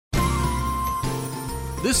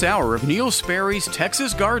This hour of Neil Sperry's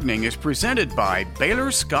Texas Gardening is presented by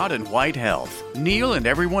Baylor Scott & White Health. Neil and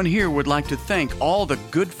everyone here would like to thank all the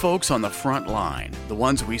good folks on the front line, the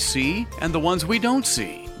ones we see and the ones we don't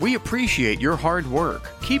see. We appreciate your hard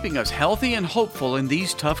work, keeping us healthy and hopeful in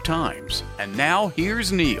these tough times. And now,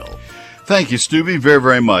 here's Neil. Thank you, Stubby, very,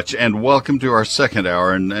 very much, and welcome to our second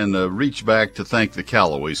hour, and reach back to thank the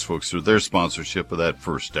Callaways folks for their sponsorship of that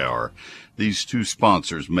first hour. These two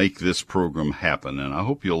sponsors make this program happen, and I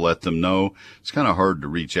hope you'll let them know. It's kind of hard to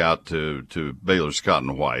reach out to Baylor Scott &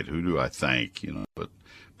 White. Who do I thank? But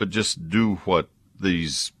just do what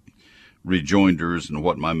these rejoinders and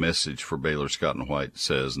what my message for Baylor Scott & White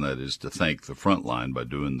says, and that is to thank the front line by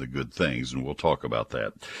doing the good things, and we'll talk about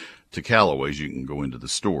that. To Callaways, you can go into the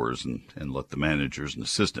stores and let the managers and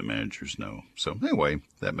assistant managers know. So anyway,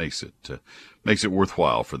 that makes it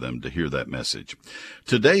worthwhile for them to hear that message.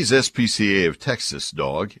 Today's SPCA of Texas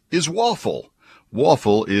dog is Waffle.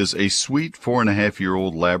 Waffle is a sweet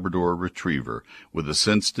 4.5-year-old Labrador retriever with a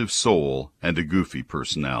sensitive soul and a goofy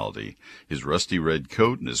personality. His rusty red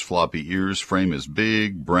coat and his floppy ears frame his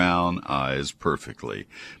big brown eyes perfectly,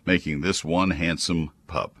 making this one handsome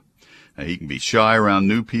pup. Now, he can be shy around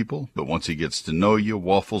new people, but once he gets to know you,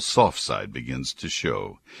 Waffle's soft side begins to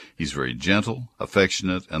show. He's very gentle,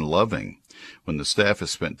 affectionate, and loving. When the staff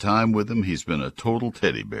has spent time with him, he's been a total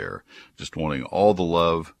teddy bear, just wanting all the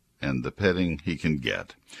love and the petting he can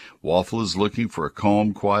get. Waffle is looking for a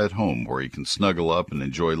calm, quiet home where he can snuggle up and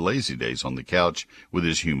enjoy lazy days on the couch with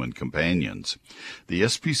his human companions. The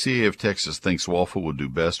SPCA of Texas thinks Waffle will do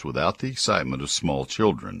best without the excitement of small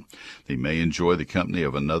children. They may enjoy the company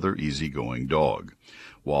of another easygoing dog.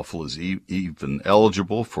 Waffle is even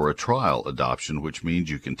eligible for a trial adoption, which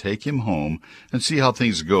means you can take him home and see how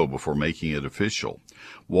things go before making it official.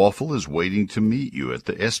 Waffle is waiting to meet you at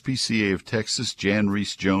the SPCA of Texas Jan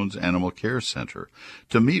Reese Jones Animal Care Center.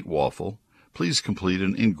 To meet Waffle, please complete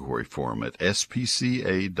an inquiry form at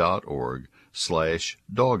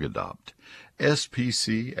spca.org/dogadopt.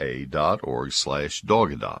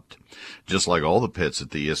 spca.org/dogadopt. Just like all the pets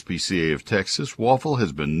at the SPCA of Texas, Waffle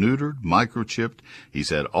has been neutered, microchipped. He's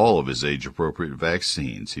had all of his age-appropriate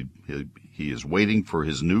vaccines. He is waiting for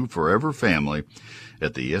his new forever family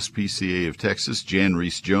at the SPCA of Texas Jan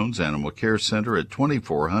Reese Jones Animal Care Center at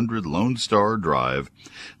 2400 Lone Star Drive.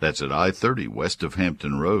 That's at I-30 west of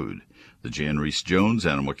Hampton Road. The Jan Reese Jones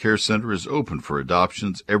Animal Care Center is open for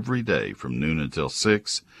adoptions every day from noon until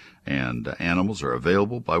 6, and animals are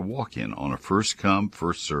available by walk-in on a first-come,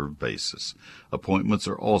 first-served basis. Appointments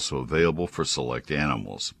are also available for select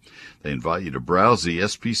animals. They invite you to browse the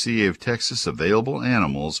SPCA of Texas available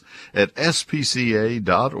animals at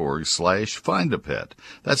spca.org/findapet.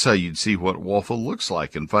 That's how you'd see what Waffle looks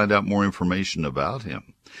like and find out more information about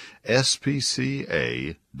him.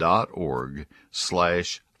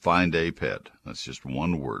 spca.org/findapet. That's just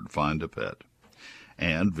one word, find a pet.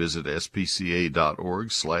 And visit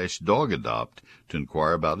spca.org/dogadopt to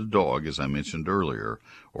inquire about a dog, as I mentioned earlier,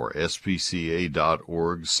 or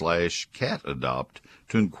spca.org/catadopt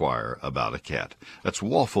to inquire about a cat. That's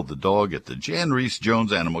Waffle the dog at the Jan Reese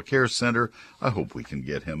Jones Animal Care Center. I hope we can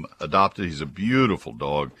get him adopted. He's a beautiful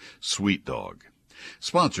dog, sweet dog.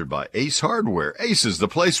 Sponsored by Ace Hardware. Ace is the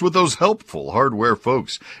place with those helpful hardware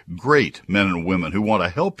folks. Great men and women who want to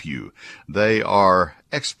help you. They are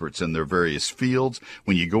experts in their various fields.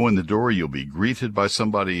 When you go in the door, you'll be greeted by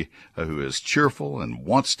somebody who is cheerful and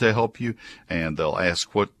wants to help you, and they'll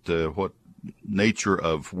ask what nature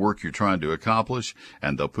of work you're trying to accomplish,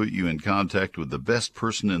 and they'll put you in contact with the best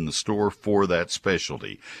person in the store for that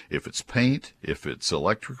specialty. If it's paint, if it's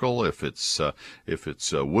electrical, if it's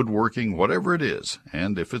woodworking, whatever it is,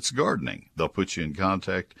 and if it's gardening, they'll put you in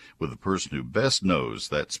contact with the person who best knows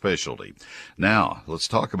that specialty. Now, let's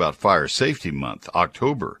talk about Fire Safety Month,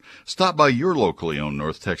 October. Stop by your locally owned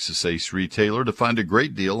North Texas Ace retailer to find a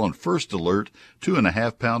great deal on First Alert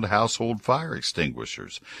 2.5-pound household fire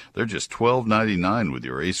extinguishers. They're just $12.99 with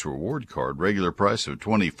your Ace Reward card. Regular price of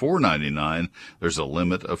 $24.99. There's a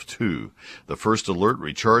limit of 2. The First Alert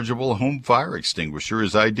rechargeable home fire extinguisher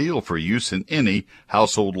is ideal for use in any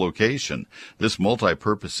household location. This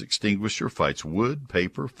multi-purpose extinguisher fights wood,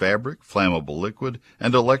 paper, fabric, flammable liquid,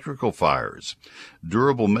 and electrical fires.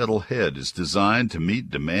 Durable metal head is designed to meet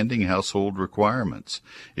demanding household requirements.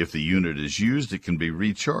 If the unit is used, it can be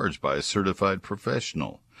recharged by a certified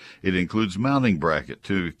professional. It includes mounting bracket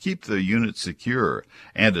to keep the unit secure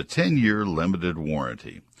and a 10-year limited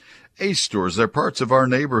warranty. Ace stores are parts of our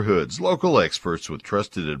neighborhoods, local experts with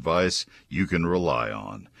trusted advice you can rely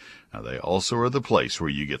on. Now, they also are the place where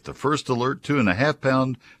you get the first alert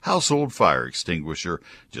 2.5-pound household fire extinguisher,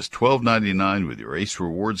 just $12.99 with your Ace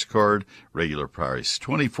Rewards card. Regular price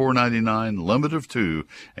 $24.99, limit of 2,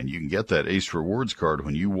 and you can get that Ace Rewards card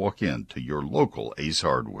when you walk into your local Ace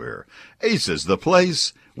Hardware. Ace is the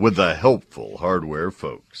place with the helpful hardware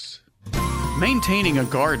folks. Maintaining a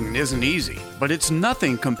garden isn't easy, but it's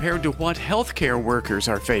nothing compared to what healthcare workers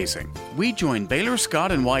are facing. We join Baylor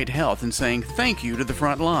Scott and White Health in saying thank you to the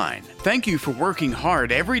front line. Thank you for working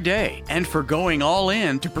hard every day and for going all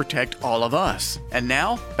in to protect all of us. And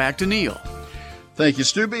now, back to Neil. Thank you,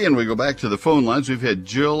 Stubby, and we go back to the phone lines. We've had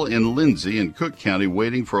Jill in Lindsay in Cook County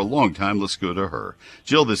waiting for a long time. Let's go to her.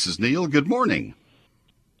 Jill, this is Neil. Good morning.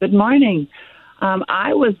 Good morning.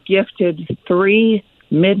 I was gifted 3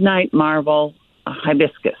 Midnight Marvel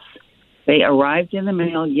hibiscus. They arrived in the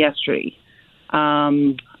mail yesterday.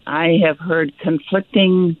 I have heard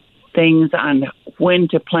conflicting things on when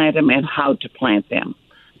to plant them and how to plant them.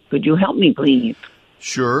 Could you help me, please?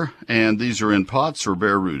 Sure. And these are in pots or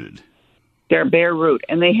bare-rooted? They're bare root,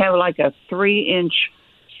 and they have like a 3-inch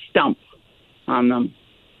stump on them.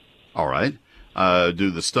 All right.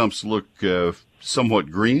 Do the stumps look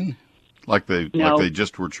somewhat green, like they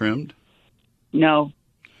just were trimmed? No.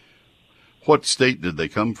 What state did they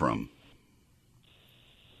come from?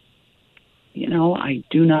 I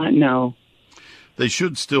do not know. They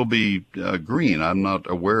should still be green. I'm not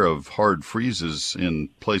aware of hard freezes in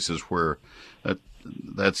places where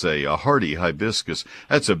that's a hardy hibiscus.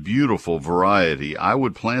 That's a beautiful variety. I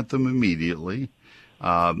would plant them immediately.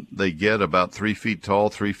 They get about 3 feet tall,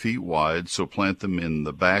 3 feet wide, so plant them in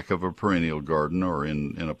the back of a perennial garden or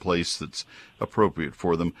in a place that's appropriate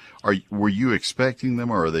for them. Were you expecting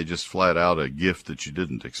them, or are they just flat out a gift that you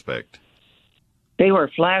didn't expect? They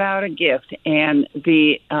were flat out a gift, and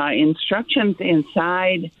the instructions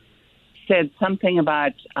inside said something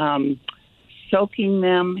about soaking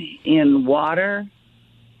them in water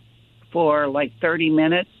for like 30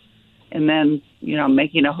 minutes and then,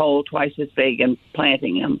 making a hole twice as big and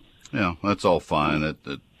planting them. Yeah, that's all fine.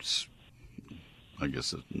 It's, I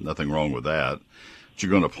guess, nothing wrong with that. But you're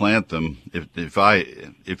going to plant them.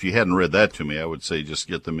 If you hadn't read that to me, I would say just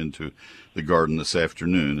get them into the garden this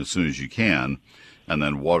afternoon as soon as you can, and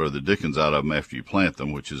then water the dickens out of them after you plant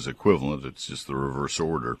them, which is equivalent. It's just the reverse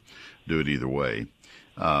order. Do it either way.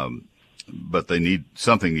 But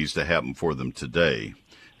something needs to happen for them today,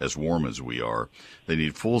 as warm as we are. They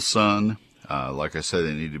need full sun. Like I said,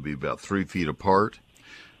 they need to be about 3 feet apart.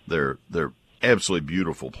 They're absolutely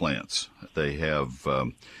beautiful plants. They have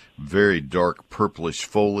very dark purplish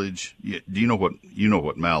foliage. Do you know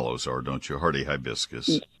what mallows are, don't you? Hardy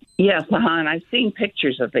hibiscus. Yes, and I've seen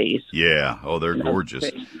pictures of these. Yeah, they're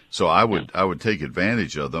gorgeous. So I would take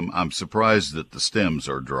advantage of them. I'm surprised that the stems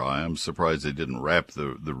are dry. I'm surprised they didn't wrap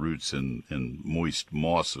the roots in moist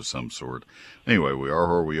moss of some sort. Anyway, we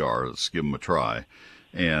are where we are. Let's give them a try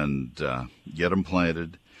and get them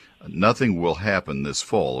planted. Nothing will happen this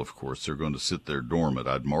fall, of course. They're going to sit there dormant.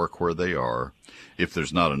 I'd mark where they are. If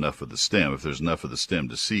there's not enough of the stem, if there's enough of the stem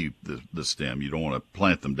to see the stem, you don't want to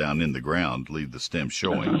plant them down in the ground, leave the stem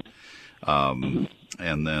showing. And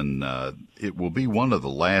then it will be one of the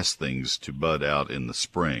last things to bud out in the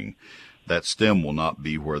spring. That stem will not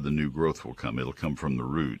be where the new growth will come. It'll come from the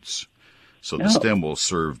roots. So the stem will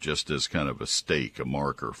serve just as kind of a stake, a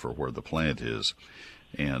marker for where the plant is.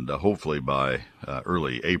 And hopefully by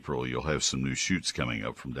early April, you'll have some new shoots coming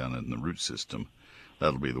up from down in the root system.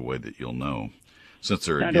 That'll be the way that you'll know. Since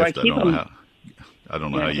they're a gift, I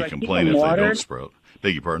don't know how you complain if they don't sprout.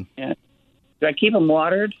 Beg your pardon? Yeah. Do I keep them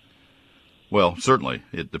watered? Well, certainly.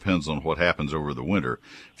 It depends on what happens over the winter.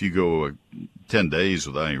 If you go 10 days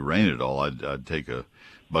without any rain at all, I'd take a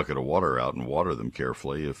bucket of water out and water them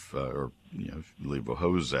carefully. If you leave a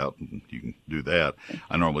hose out, you can do that.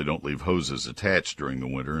 I normally don't leave hoses attached during the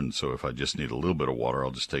winter, and so if I just need a little bit of water,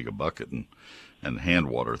 I'll just take a bucket and hand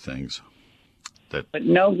water things. But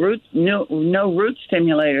no root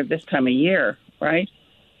stimulator this time of year, right?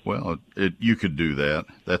 Well, you could do that.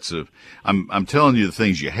 I'm telling you the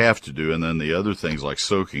things you have to do, and then the other things like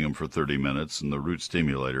soaking them for 30 minutes and the root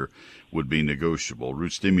stimulator would be negotiable.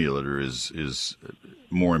 Root stimulator is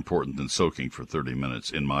more important than soaking for 30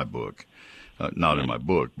 minutes in my book. Not in my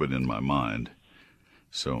book, but in my mind.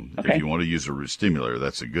 So If you want to use a root stimulator,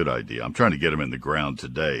 that's a good idea. I'm trying to get them in the ground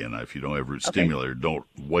today, and if you don't have root stimulator, don't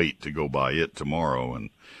wait to go buy it tomorrow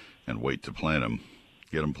and wait to plant them.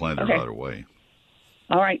 Get them planted right away.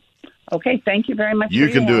 All right. Okay, thank you very much. You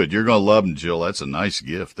can do it. You're going to love them, Jill. That's a nice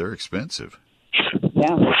gift. They're expensive.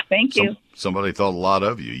 Yeah, thank you. Somebody thought a lot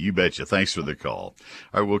of you. You betcha. Thanks for the call.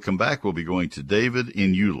 All right, we'll come back. We'll be going to David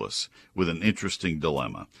in Euless with an interesting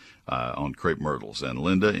dilemma. on crepe myrtles. And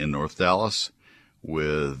Linda in North Dallas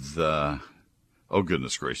with, oh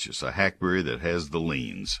goodness gracious, a hackberry that has the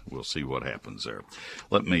leans. We'll see what happens there.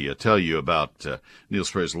 Let me tell you about Neil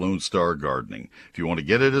Sperry's Lone Star Gardening. If you want to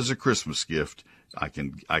get it as a Christmas gift, I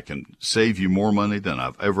can save you more money than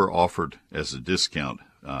I've ever offered as a discount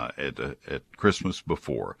at Christmas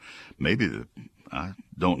before. Maybe I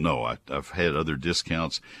don't know. I've had other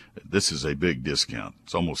discounts. This is a big discount.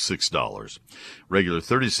 It's almost $6. Regular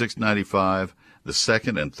 $36.95. The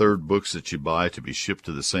second and third books that you buy to be shipped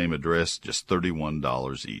to the same address, just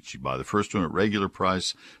 $31 each. You buy the first one at regular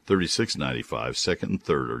price, $36.95. Second and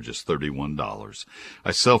third are just $31.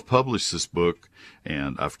 I self-published this book,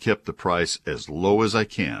 and I've kept the price as low as I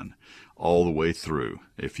can all the way through.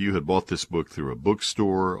 If you had bought this book through a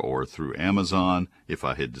bookstore or through Amazon, if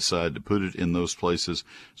I had decided to put it in those places,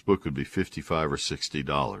 this book would be $55 or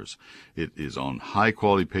 $60. It is on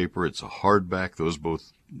high-quality paper. It's a hardback. Those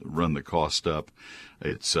both run the cost up.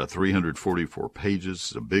 It's 344 pages.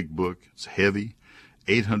 It's a big book. It's heavy.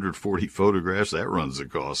 840 photographs. That runs the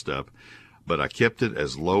cost up. But I kept it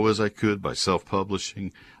as low as I could by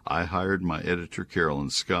self-publishing. I hired my editor, Carolyn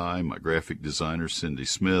Skye, my graphic designer, Cindy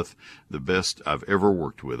Smith, the best I've ever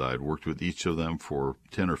worked with. I had worked with each of them for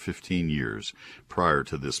 10 or 15 years prior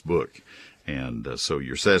to this book. And so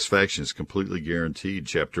your satisfaction is completely guaranteed.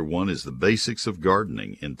 Chapter 1 is the basics of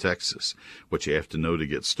gardening in Texas, what you have to know to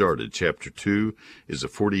get started. Chapter 2 is a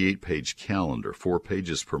 48-page calendar, 4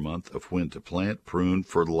 pages per month of when to plant, prune,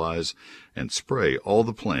 fertilize, and spray all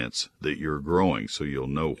the plants that you're growing so you'll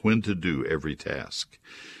know when to do every task.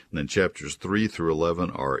 And then chapters 3 through 11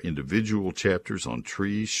 are individual chapters on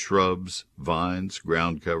trees, shrubs, vines,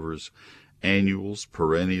 ground covers, annuals,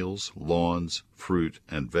 perennials, lawns, fruit,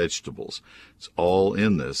 and vegetables. It's all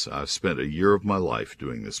in this. I've spent a year of my life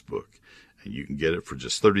doing this book. And you can get it for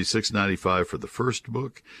just $36.95 for the first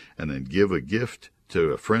book, and then give a gift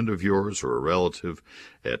to a friend of yours or a relative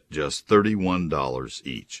at just $31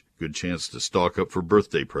 each. Good chance to stock up for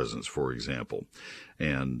birthday presents, for example.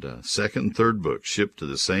 And second and third books shipped to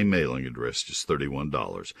the same mailing address, just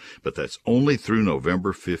 $31. But that's only through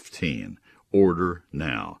November 15. Order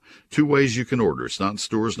now. 2 ways you can order. It's not in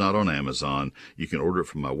stores, not on Amazon. You can order it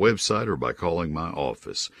from my website or by calling my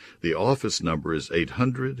office. The office number is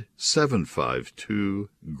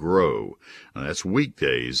 800-752-GROW. And that's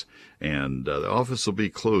weekdays. And the office will be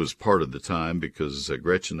closed part of the time because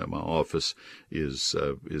Gretchen at my office is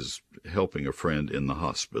helping a friend in the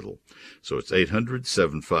hospital. So it's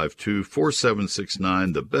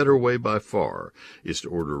 800-752-4769. The better way by far is to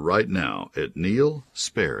order right now at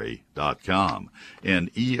neilsperry.com.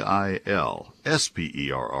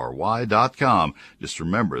 NEILSPERRY.com. Just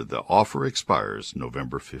remember, the offer expires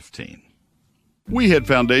November 15. We had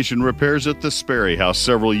foundation repairs at the Sperry House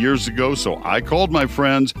several years ago, so I called my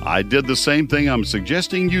friends. I did the same thing I'm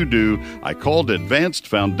suggesting you do. I called Advanced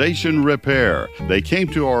Foundation Repair. They came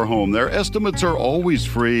to our home. Their estimates are always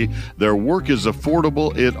free. Their work is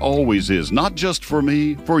affordable. It always is. Not just for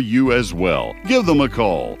me, for you as well. Give them a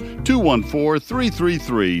call.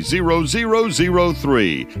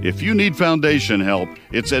 214-333-0003. If you need foundation help,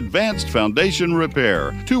 it's Advanced Foundation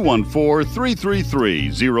Repair.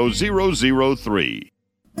 214-333-0003.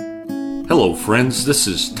 Hello, friends. This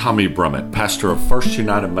is Tommy Brummett, pastor of First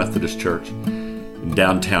United Methodist Church in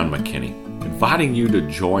downtown McKinney, inviting you to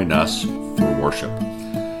join us for worship.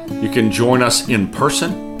 You can join us in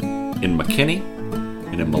person in McKinney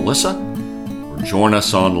and in Melissa, or join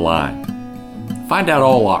us online. Find out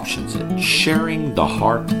all options at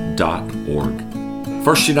sharingtheheart.org.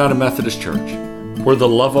 First United Methodist Church, where the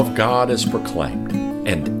love of God is proclaimed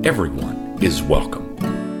and everyone is welcome.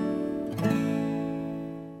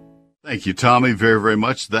 Thank you, Tommy, very, very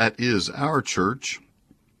much. That is our church,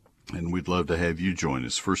 and we'd love to have you join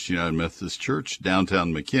us. First United Methodist Church,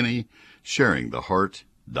 downtown McKinney,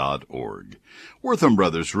 sharingtheheart.org. Wortham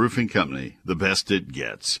Brothers Roofing Company, the best it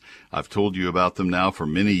gets. I've told you about them now for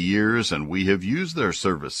many years, and we have used their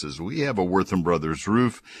services. We have a Wortham Brothers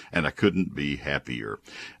roof, and I couldn't be happier.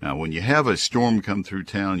 Now, when you have a storm come through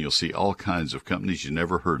town, you'll see all kinds of companies you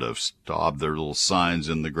never heard of stop their little signs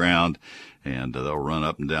in the ground, and they'll run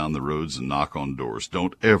up and down the roads and knock on doors.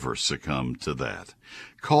 Don't ever succumb to that.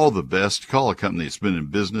 Call the best. Call a company that's been in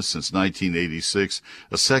business since 1986,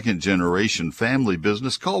 a second-generation family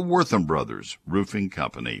business. Call Wortham Brothers Roofing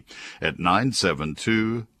Company at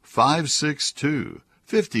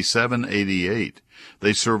 972-562-5788.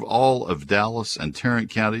 They serve all of Dallas and Tarrant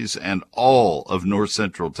counties and all of north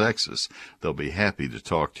central Texas. They'll be happy to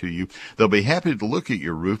talk to you. They'll be happy to look at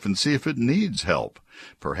your roof and see if it needs help.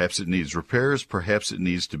 Perhaps it needs repairs, perhaps it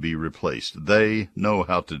needs to be replaced. They know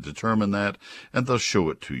how to determine that, and they'll show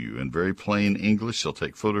it to you in very plain English. They'll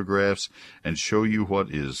take photographs and show you what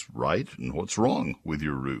is right and what's wrong with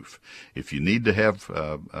your roof. If you need to have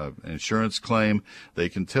an insurance claim, they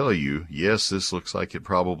can tell you, yes, this looks like it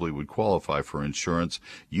probably would qualify for insurance.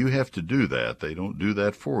 You have to do that. They don't do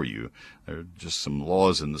that for you. There are just some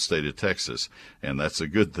laws in the state of Texas, and that's a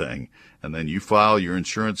good thing. And then you file your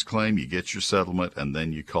insurance claim, you get your settlement, and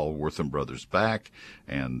then you call Wortham Brothers back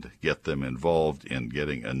and get them involved in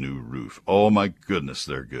getting a new roof. Oh, my goodness,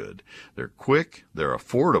 they're good. They're quick, they're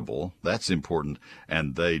affordable, that's important,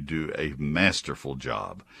 and they do a masterful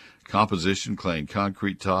job. Composition, clay,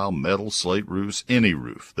 concrete tile, metal, slate roofs, any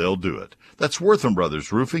roof, they'll do it. That's Wortham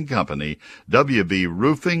Brothers Roofing Company,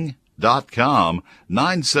 WBRoofing.com,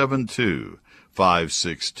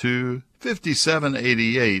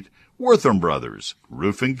 972-562-5788, Wortham Brothers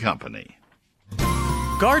Roofing Company.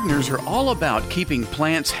 Gardeners are all about keeping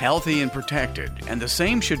plants healthy and protected, and the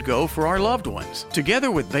same should go for our loved ones. Together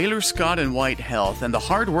with Baylor Scott & White Health and the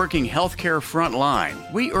hard-working healthcare front line,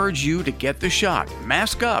 we urge you to get the shot,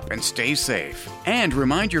 mask up, and stay safe. And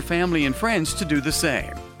remind your family and friends to do the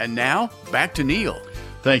same. And now, back to Neil.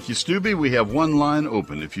 Thank you, Stubby. We have one line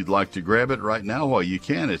open. If you'd like to grab it right now while you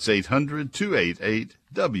can, it's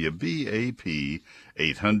 800-288-WBAP,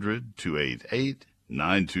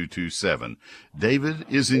 800-288-9227. David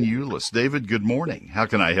is in Euless. David, good morning. How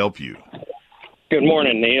can I help you? Good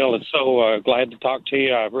morning, Neil. It's so glad to talk to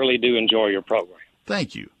you. I really do enjoy your program.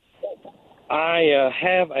 Thank you. I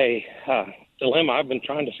have a dilemma. I've been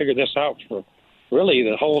trying to figure this out for really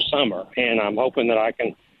the whole summer, and I'm hoping that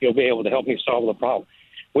you'll be able to help me solve the problem.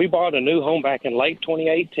 We bought a new home back in late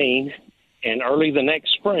 2018, and early the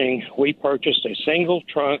next spring, we purchased a single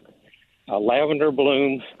trunk lavender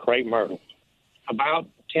bloom crepe myrtle, about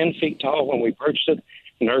 10 feet tall when we purchased it.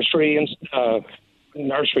 Nursery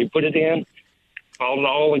put it in, followed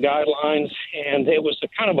all the guidelines, and it was a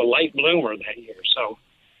kind of a late bloomer that year. So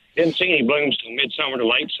didn't see any blooms till midsummer to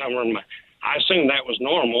late summer, and I assumed that was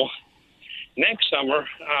normal. Next summer,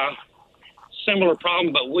 similar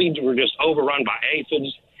problem, but we were just overrun by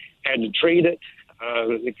aphids, had to treat it.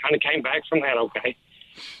 It kind of came back from that okay.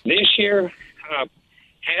 This year,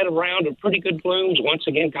 had a round of pretty good blooms, once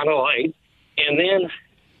again kind of late. And then,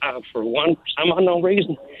 for some unknown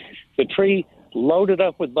reason, the tree loaded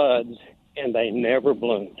up with buds, and they never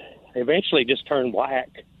bloomed. They eventually just turned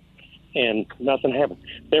black, and nothing happened.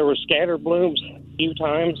 There were scattered blooms a few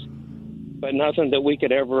times, but nothing that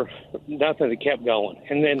kept going.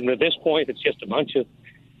 And then at this point, it's just a bunch of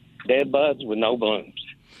dead buds with no blooms.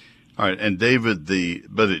 All right, and David,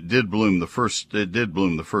 but it did bloom the first time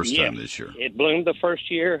this year. It bloomed the first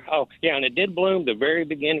year. Oh, yeah, and it did bloom the very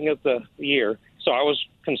beginning of the year. So I was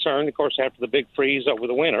concerned, of course, after the big freeze over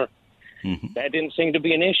the winter. Mm-hmm. That didn't seem to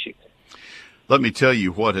be an issue. Let me tell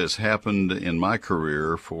you what has happened in my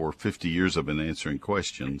career. For 50 years I've been answering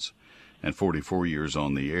questions, and 44 years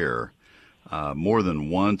on the air. More than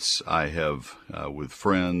once I have, with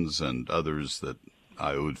friends and others that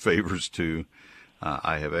I owed favors to,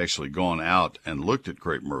 I have actually gone out and looked at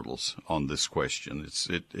crepe myrtles on this question.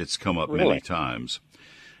 It's come up really? Many times.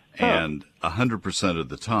 Huh. And 100% of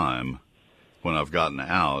the time when I've gotten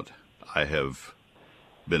out, I have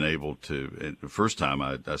been able to, the first time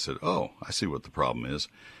I said, oh, I see what the problem is.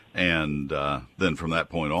 And then from that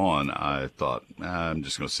point on, I thought, I'm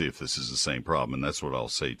just going to see if this is the same problem. And that's what I'll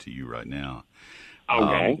say to you right now.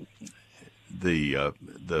 Okay. The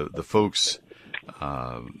folks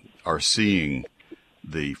are seeing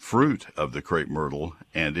the fruit of the crepe myrtle,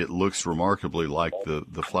 and it looks remarkably like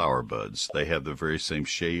the flower buds. They have the very same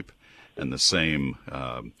shape and the same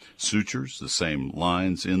sutures, the same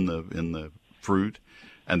lines in the fruit,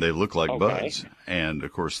 and they look like buds. And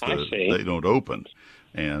of course, they don't open.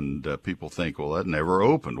 And people think, well, that never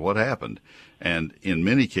opened. What happened? And in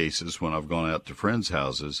many cases, when I've gone out to friends'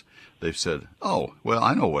 houses, they've said, oh, well,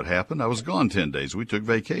 I know what happened. I was gone 10 days. We took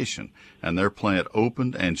vacation. And their plant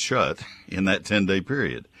opened and shut in that 10-day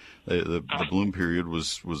period. The bloom period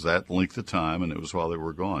was that length of time, and it was while they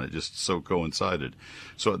were gone. It just so coincided.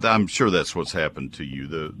 So I'm sure that's what's happened to you.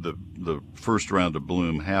 The first round of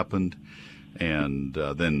bloom happened, and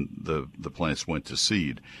then the plants went to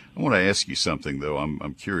seed. I want to ask you something, though.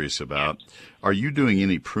 I'm curious about. Are you doing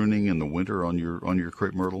any pruning in the winter on your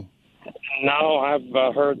crepe myrtle? No,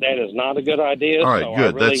 I've heard that is not a good idea. All right, so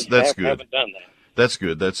good. I really That's good. Haven't done that. That's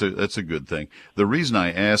good. That's a good thing. The reason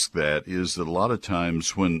I ask that is that a lot of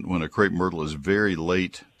times when a crepe myrtle is very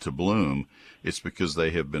late to bloom, it's because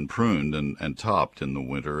they have been pruned and topped in the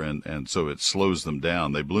winter, and so it slows them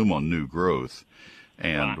down. They bloom on new growth.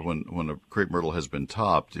 And Right. when a crepe myrtle has been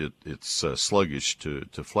topped, it's sluggish to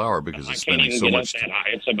flower because I it's can't spending even so get much up time. that high.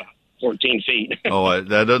 It's about 14 feet.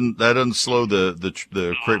 That doesn't slow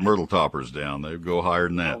the crepe myrtle toppers down. They go higher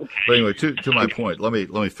than that. Okay. But anyway, to my point, let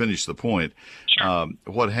me finish the point.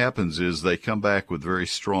 What happens is they come back with very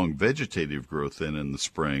strong vegetative growth then in the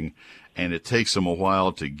spring, and it takes them a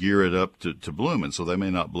while to gear it up to bloom, and so they may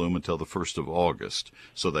not bloom until the 1st of August.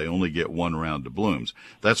 So they only get one round of blooms.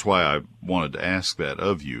 That's why I wanted to ask that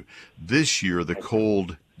of you. This year, the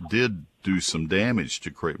cold did do some damage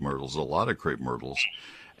to crepe myrtles, a lot of crepe myrtles.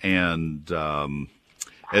 And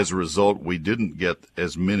as a result, we didn't get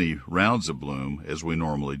as many rounds of bloom as we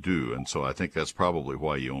normally do. And so I think that's probably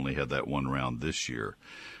why you only had that one round this year.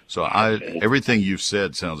 So everything you've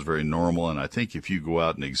said sounds very normal. And I think if you go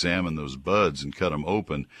out and examine those buds and cut them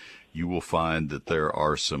open, you will find that there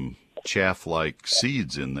are some chaff-like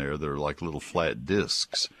seeds in there that are like little flat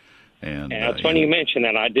discs. And And it's funny you mentioned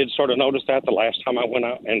that. I did sort of notice that the last time I went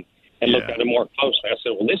out and looked Yeah. at it more closely. I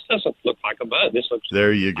said, well, this doesn't look like a bud. This looks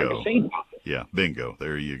there you like go. a seed pod. Yeah, bingo.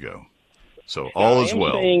 There you go. So all is I am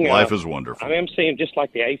well. seeing, Life is wonderful. I am seeing, just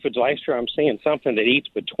like the aphids last year, I'm seeing something that eats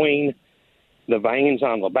between the veins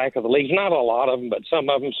on the back of the leaves. Not a lot of them, but some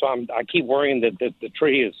of them. So I keep worrying that the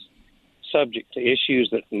tree is subject to issues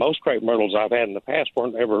that most crepe myrtles I've had in the past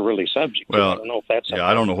weren't ever really subject to. Well, I don't know if that's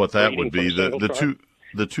I don't know what that breeding would be. from single crop.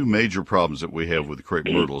 The two major problems that we have with crepe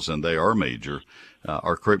myrtles, and they are major,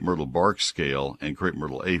 are crepe myrtle bark scale and crepe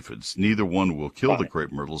myrtle aphids. Neither one will kill the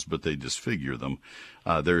crepe myrtles, but they disfigure them.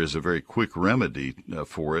 There is a very quick remedy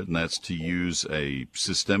for it, and that's to use a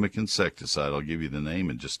systemic insecticide. I'll give you the name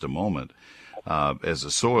in just a moment. As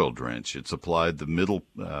a soil drench. It's applied the middle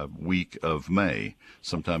week of May,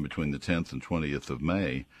 sometime between the 10th and 20th of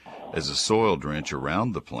May, as a soil drench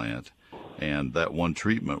around the plant. And that one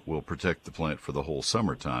treatment will protect the plant for the whole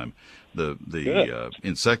summertime. The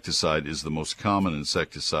insecticide is the most common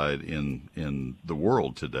insecticide in the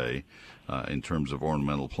world today in terms of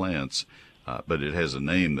ornamental plants, but it has a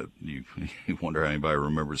name that you wonder how anybody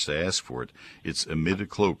remembers to ask for it. It's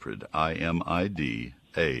imidacloprid,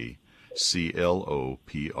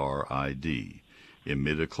 IMIDACLOPRID,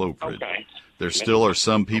 imidacloprid. Okay. There still are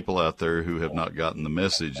some people out there who have not gotten the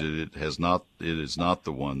message that it is not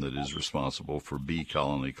the one that is responsible for bee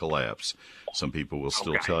colony collapse. Some people will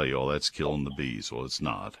still tell you, "Oh, that's killing the bees." Well, it's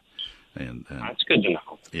not. And That's good to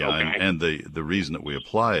know. yeah, Okay. and the reason that we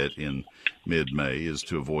apply it in mid-May is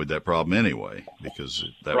to avoid that problem anyway, because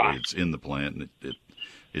that way Right. it's in the plant and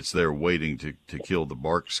it's there waiting to kill the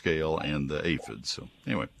bark scale and the aphids. So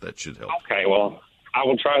anyway, that should help. Okay, well, I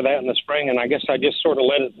will try that in the spring, and I guess I just sort of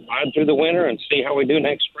let it ride through the winter and see how we do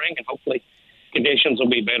next spring, and hopefully conditions will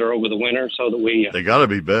be better over the winter so that we They got to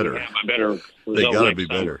be better. have a better result. They got to next be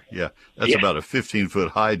summer. better. Yeah, that's Yeah. about a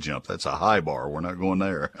 15-foot high jump. That's a high bar. We're not going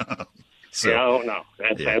there. So, No,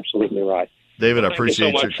 that's Yeah. absolutely right. David, I Thank you so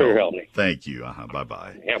appreciate much your for your call. help, Nick. Thank you.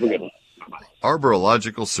 Bye-bye. Have a good one. Bye-bye.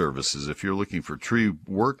 Arborilogical Services. If you're looking for tree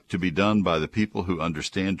work to be done by the people who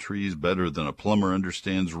understand trees better than a plumber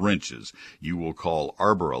understands wrenches, you will call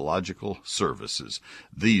Arborilogical Services.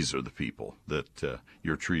 These are the people that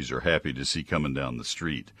your trees are happy to see coming down the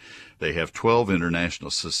street. They have 12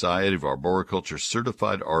 International Society of Arboriculture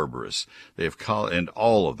certified arborists. They have and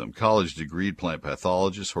all of them college-degreed plant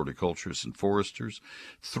pathologists, horticulturists, and foresters.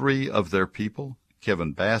 3 of their people,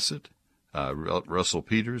 Kevin Bassett, Russell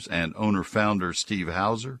Peters, and owner-founder Steve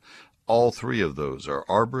Hauser. All 3 of those are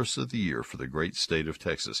Arborists of the Year for the great state of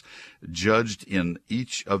Texas, judged in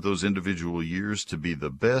each of those individual years to be the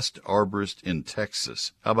best arborist in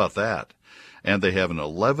Texas. How about that? And they have an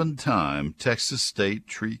 11-time Texas State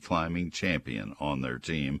tree climbing champion on their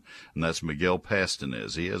team, and that's Miguel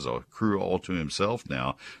Pastanez. He has a crew all to himself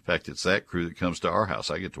now. In fact, it's that crew that comes to our house.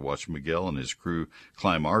 I get to watch Miguel and his crew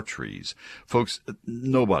climb our trees. Folks,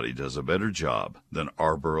 nobody does a better job than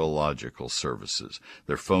Arborilogical Services.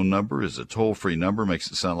 Their phone number is a toll-free number.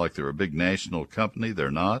 Makes it sound like they're a big national company.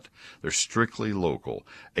 They're not. They're strictly local.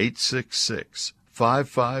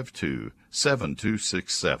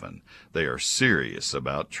 866-552-7267. They are serious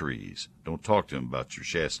about trees. Don't talk to them about your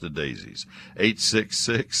Shasta daisies.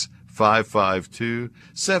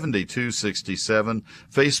 866-552-7267.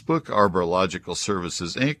 Facebook, Arborilogical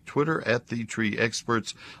Services, Inc. Twitter, @The Tree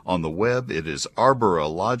Experts. On the web, it is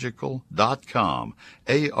arborilogical.com.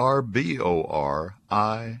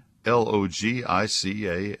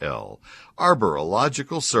 ARBORILOGICAL.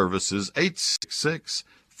 Arborilogical Services, 866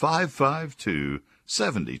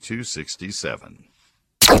 888-552-7267.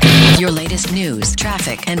 Your latest news,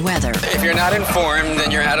 traffic, and weather. If you're not informed, then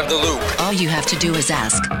you're out of the loop. All you have to do is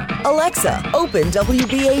ask. Alexa, open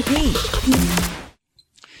WBAP.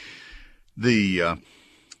 The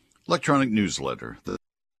electronic newsletter that's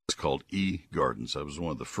called eGardens. I was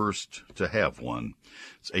one of the first to have one.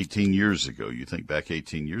 It's 18 years ago. You think back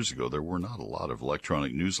 18 years ago, there were not a lot of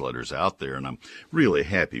electronic newsletters out there, and I'm really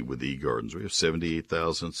happy with eGardens. We have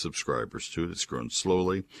 78,000 subscribers to it. It's grown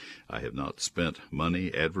slowly. I have not spent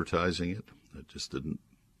money advertising it. I just didn't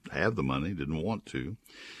have the money, didn't want to.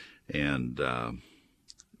 And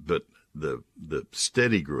but the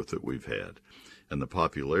steady growth that we've had and the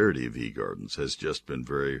popularity of eGardens has just been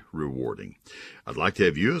very rewarding. I'd like to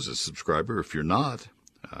have you as a subscriber. If you're not,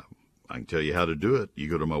 I can tell you how to do it. You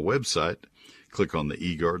go to my website, click on the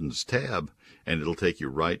eGardens tab, and it'll take you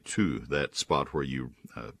right to that spot where you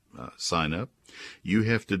sign up. You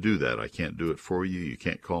have to do that. I can't do it for you. You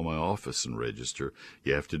can't call my office and register.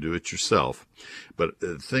 You have to do it yourself. But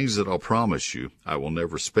things that I'll promise you, I will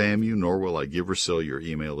never spam you, nor will I give or sell your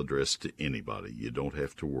email address to anybody. You don't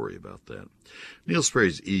have to worry about that. Neil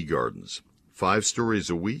Sperry's eGardens. 5 stories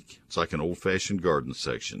a week. It's like an old-fashioned garden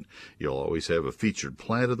section. You'll always have a featured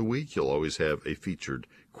plant of the week. You'll always have a featured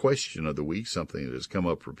question of the week, something that has come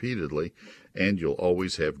up repeatedly. And you'll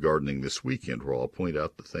always have Gardening This Weekend, where I'll point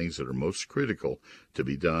out the things that are most critical to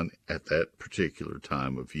be done at that particular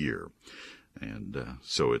time of year. And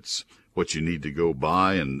so it's what you need to go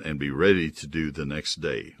buy and be ready to do the next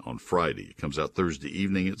day on Friday. It comes out Thursday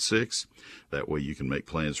evening at 6. That way you can make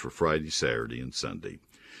plans for Friday, Saturday, and Sunday.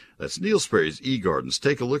 That's Neil Sperry's eGardens.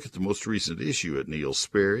 Take a look at the most recent issue at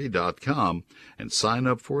neilsperry.com and sign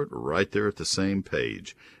up for it right there at the same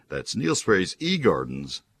page. That's Neil Sperry's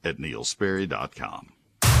eGardens at neilsperry.com.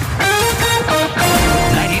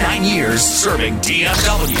 99 years serving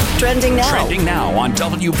DFW. Trending now. Trending now on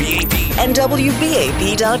WBAP. And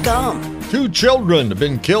WBAP.com. 2 children have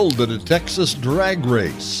been killed at a Texas drag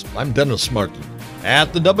race. I'm Dennis Martin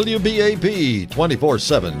at the WBAP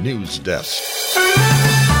 24/7 News Desk.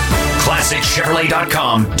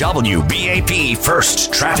 ClassicChevrolet.com, WBAP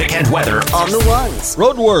First Traffic and Weather. On the ones.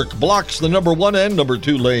 Roadwork blocks the number 1 and number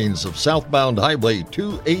 2 lanes of southbound Highway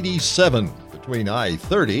 287 between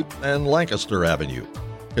I-30 and Lancaster Avenue.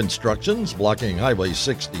 Construction's blocking Highway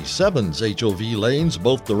 67's HOV lanes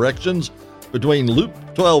both directions between Loop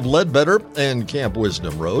 12 Ledbetter and Camp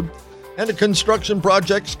Wisdom Road. And a construction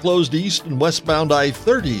project's closed east and westbound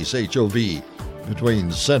I-30's HOV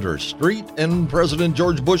between Center Street and President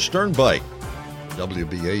George Bush Turnpike.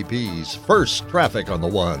 WBAP's First Traffic on the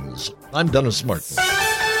Ones. I'm Dennis Martin.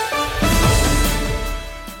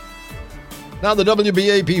 Now the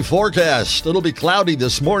WBAP forecast. It'll be cloudy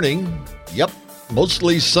this morning. Yep,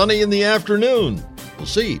 mostly sunny in the afternoon. We'll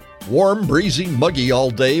see. Warm, breezy, muggy all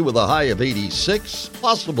day with a high of 86.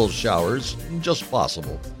 Possible showers, just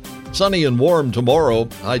possible. Sunny and warm tomorrow.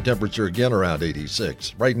 High temperature again around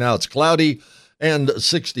 86. Right now it's cloudy and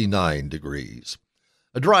 69 degrees.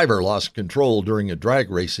 A driver lost control during a drag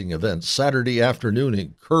racing event Saturday afternoon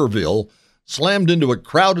in Kerrville, slammed into a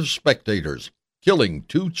crowd of spectators, killing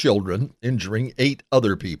 2 children, injuring 8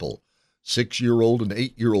 other people. 6-year-old and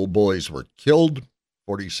 8-year-old boys were killed.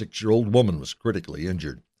 46-year-old woman was critically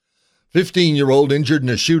injured. 15-year-old injured in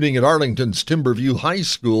a shooting at Arlington's Timberview High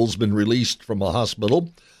School has been released from a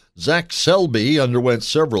hospital. Zach Selby underwent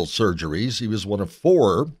several surgeries. He was one of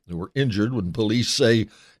 4 who were injured when police say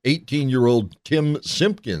 18-year-old Tim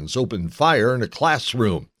Simpkins opened fire in a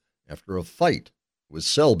classroom after a fight with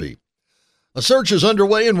Selby. A search is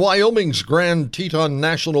underway in Wyoming's Grand Teton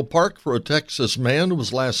National Park for a Texas man who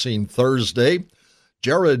was last seen Thursday.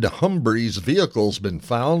 Jared Humbry's vehicle's been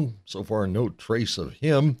found. So far, no trace of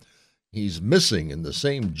him. He's missing in the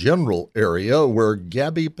same general area where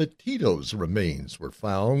Gabby Petito's remains were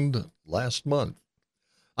found last month.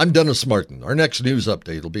 I'm Dennis Martin. Our next news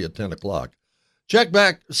update will be at 10 o'clock. Check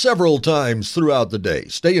back several times throughout the day.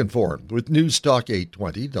 Stay informed with News Talk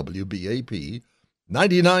 820 WBAP,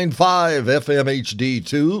 99.5 FM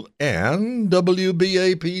HD2, and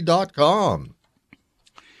WBAP.com.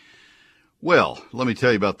 Well, let me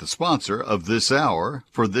tell you about the sponsor of this hour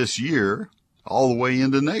for this year, all the way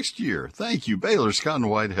into next year. Thank you, Baylor Scott &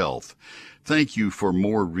 White Health. Thank you for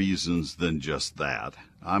more reasons than just that.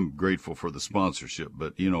 I'm grateful for the sponsorship,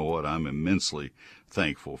 but you know what? I'm immensely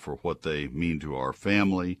thankful for what they mean to our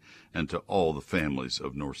family and to all the families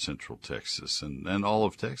of North Central Texas and all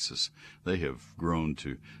of Texas. They have grown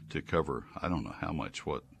to cover, I don't know how much,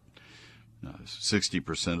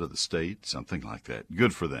 60% of the state, something like that.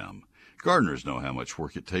 Good for them. Gardeners know how much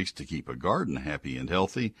work it takes to keep a garden happy and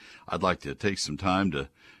healthy. I'd like to take some time to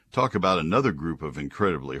talk about another group of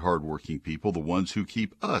incredibly hardworking people, the ones who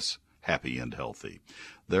keep us happy and healthy.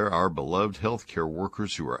 They're our beloved healthcare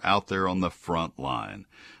workers who are out there on the front line.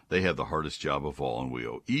 They have the hardest job of all, and we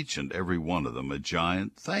owe each and every one of them a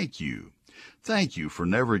giant thank you. Thank you for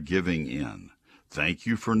never giving in. Thank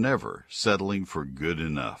you for never settling for good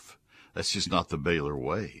enough. That's just not the Baylor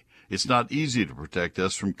way. It's not easy to protect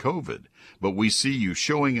us from COVID, but we see you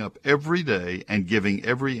showing up every day and giving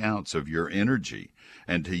every ounce of your energy.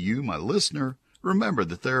 And to you, my listener, remember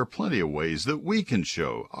that there are plenty of ways that we can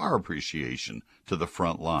show our appreciation to the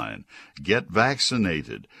front line. Get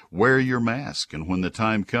vaccinated, wear your mask, and when the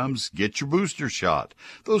time comes, get your booster shot.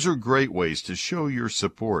 Those are great ways to show your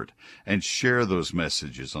support and share those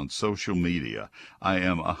messages on social media. I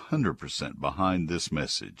am 100% behind this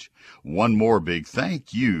message. One more big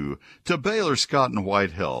thank you to Baylor Scott &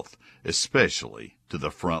 White Health, especially to the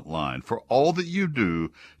front line, for all that you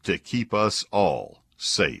do to keep us all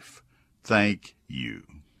safe. Thank you.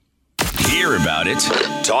 Hear about it.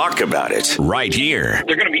 Talk about it. Right here.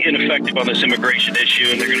 They're going to be ineffective on this immigration issue,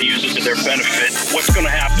 and they're going to use it to their benefit. What's going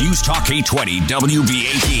to happen? News Talk 820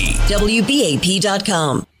 WBAP.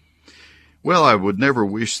 WBAP.com. Well, I would never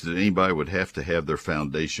wish that anybody would have to have their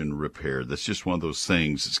foundation repaired. That's just one of those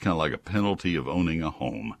things. It's kind of like a penalty of owning a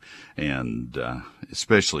home, and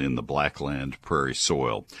especially in the Blackland prairie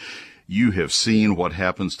soil. You have seen what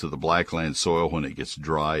happens to the blackland soil when it gets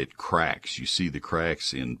dry. It cracks. You see the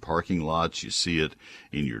cracks in parking lots. You see it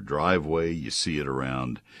in your driveway. You see it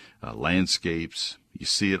around landscapes. You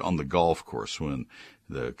see it on the golf course. When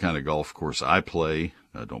the kind of golf course I play,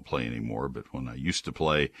 I don't play anymore, but when I used to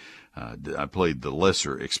play, I played the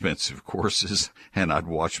lesser expensive courses, and I'd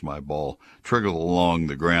watch my ball trickle along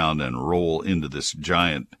the ground and roll into this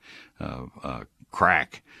giant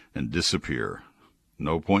crack and disappear.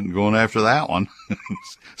 No point in going after that one.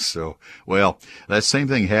 So, well, that same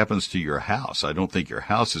thing happens to your house. I don't think your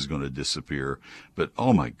house is going to disappear, but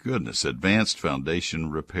oh my goodness, Advanced Foundation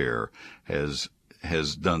Repair has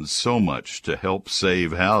done so much to help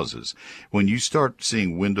save houses. When you start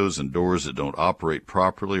seeing windows and doors that don't operate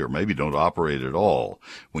properly, or maybe don't operate at all,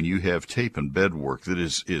 when you have tape and bedwork that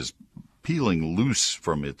is peeling loose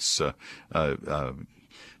from its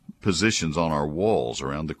positions on our walls,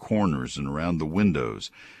 around the corners and around the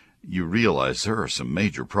windows, you realize there are some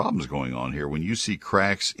major problems going on here. When you see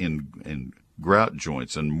cracks in grout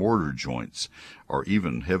joints and mortar joints, or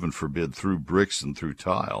even, heaven forbid, through bricks and through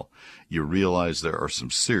tile, you realize there are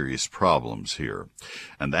some serious problems here.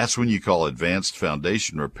 And that's when you call Advanced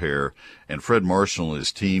Foundation Repair, and Fred Marshall and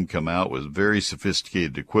his team come out with very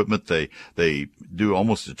sophisticated equipment. They do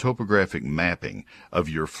almost a topographic mapping of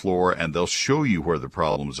your floor, and they'll show you where the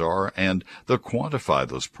problems are, and they'll quantify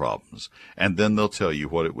those problems. And then they'll tell you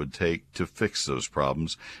what it would take to fix those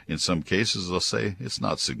problems. In some cases, they'll say, it's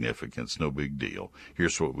not significant, it's no big deal.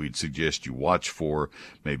 Here's what we'd suggest you watch for: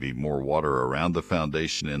 maybe more water around the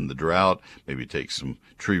foundation in the drought, maybe take some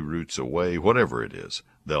tree roots away, whatever it is,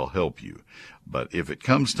 they'll help you. But if it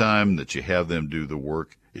comes time that you have them do the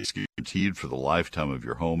work, it's guaranteed for the lifetime of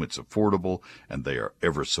your home. It's affordable, and they are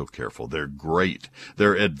ever so careful. They're great.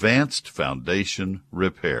 They're Advanced Foundation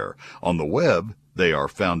Repair. On the web, they are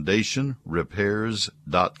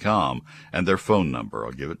foundationrepairs.com, and their phone number,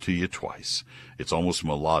 I'll give it to you twice. It's almost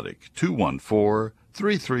melodic,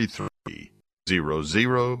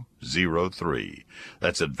 214-333-0003.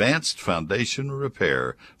 That's Advanced Foundation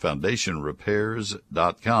Repair,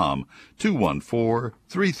 foundationrepairs.com,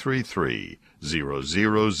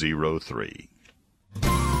 214-333-0003.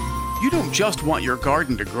 You don't just want your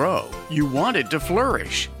garden to grow, you want it to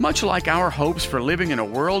flourish, much like our hopes for living in a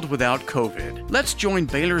world without COVID. Let's join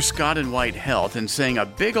Baylor Scott & White Health in saying a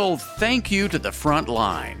big old thank you to the front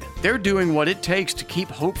line. They're doing what it takes to keep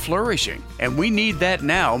hope flourishing, and we need that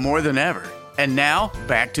now more than ever. And now,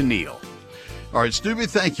 back to Neil. All right, Stubby,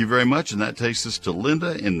 thank you very much, and that takes us to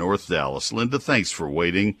Linda in North Dallas. Linda, thanks for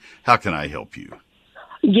waiting. How can I help you?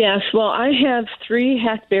 Yes, well, I have 3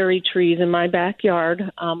 hackberry trees in my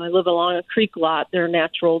backyard. I live along a creek lot. They're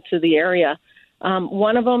natural to the area.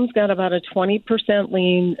 One of them's got about a 20%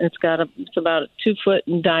 lean. It's about 2 foot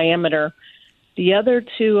in diameter. The other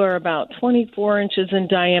 2 are about 24 inches in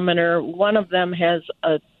diameter. One of them has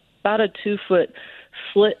about a 2 foot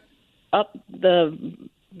slit up the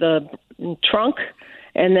trunk,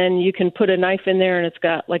 and then you can put a knife in there, and it's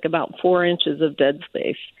got like about 4 inches of dead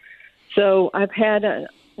space. So I've had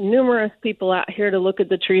numerous people out here to look at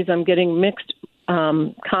the trees. I'm getting mixed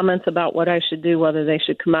comments about what I should do, whether they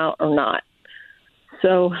should come out or not.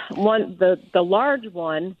 So the large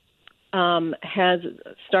one has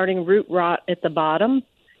starting root rot at the bottom,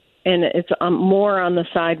 and it's more on the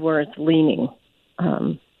side where it's leaning.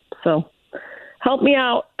 So help me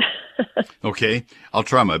out. Okay, I'll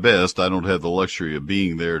try my best. I don't have the luxury of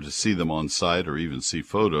being there to see them on site or even see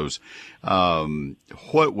photos.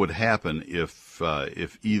 What would happen if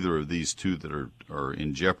either of these two that are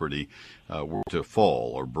in jeopardy were to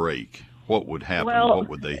fall or break? What would happen? Well, what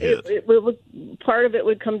would they hit? Part of it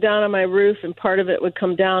would come down on my roof, and part of it would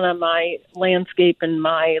come down on my landscape and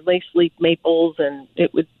my lace leaf maples, and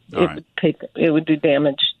it would do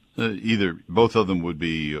damage. Both of them would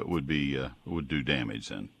do damage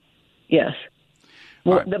then. Yes.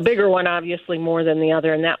 Well, right. The bigger one, obviously, more than the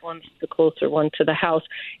other, and that one's the closer one to the house.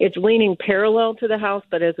 It's leaning parallel to the house,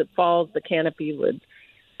 but as it falls, the canopy would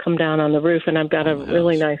come down on the roof, and I've got a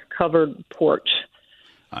really nice covered porch.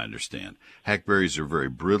 I understand. Hackberries are very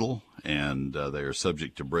brittle, and they are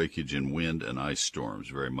subject to breakage in wind and ice storms,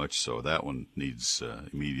 very much so. That one needs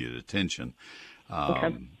immediate attention.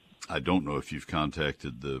 Okay. I don't know if you've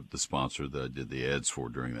contacted the sponsor that I did the ads for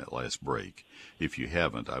during that last break. If you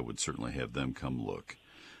haven't, I would certainly have them come look.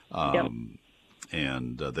 And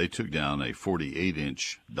they took down a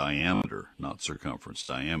 48-inch diameter, not circumference,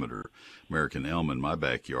 diameter American elm in my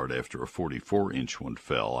backyard after a 44-inch one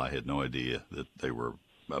fell. I had no idea that they were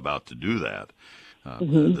about to do that,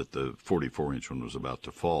 that the 44-inch one was about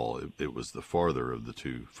to fall. It was the farther of the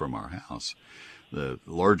two from our house. The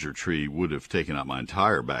larger tree would have taken out my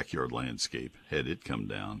entire backyard landscape had it come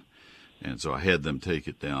down. And so I had them take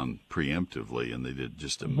it down preemptively, and they did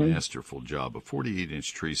just a masterful job. A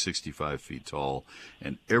 48-inch tree, 65 feet tall,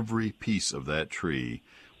 and every piece of that tree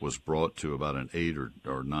was brought to about an 8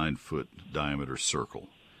 or 9 foot diameter circle,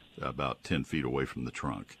 about 10 feet away from the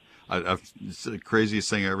trunk. It's the craziest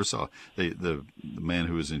thing I ever saw. The man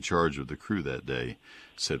who was in charge of the crew that day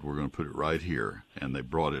said, "We're going to put it right here," and they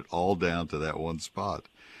brought it all down to that one spot.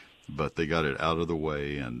 But they got it out of the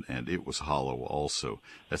way, and it was hollow also.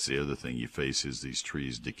 That's the other thing you face is these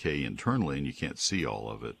trees decay internally, and you can't see all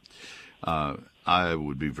of it. I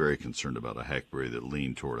would be very concerned about a hackberry that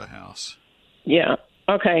leaned toward a house. Yeah.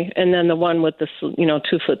 Okay. And then the one with the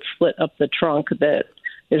 2-foot split up the trunk that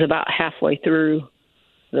is about halfway through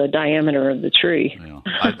the diameter of the tree. Yeah.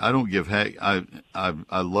 I don't give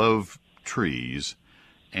I love trees,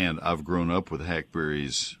 and I've grown up with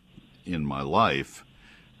hackberries in my life.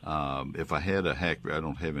 If I had a hackberry, I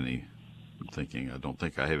don't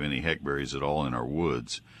think I have any hackberries at all in our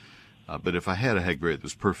woods. But if I had a hackberry that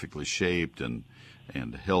was perfectly shaped and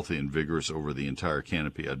healthy and vigorous over the entire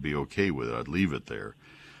canopy, I'd be okay with it. I'd leave it there.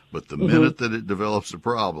 But the minute that it develops a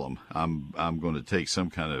problem, I'm going to take some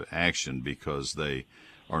kind of action because they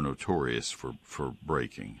are notorious for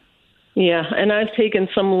breaking. Yeah, and I've taken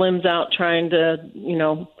some limbs out trying to,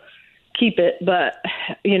 keep it, but,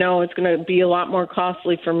 it's going to be a lot more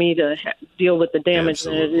costly for me to deal with the damage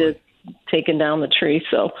than it is taking down the tree.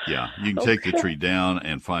 So yeah, you can take the tree down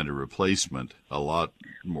and find a replacement a lot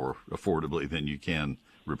more affordably than you can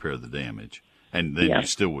repair the damage. And then you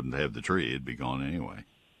still wouldn't have the tree. It'd be gone anyway.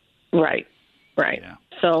 Right. Yeah.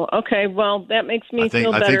 So, okay, well, that makes me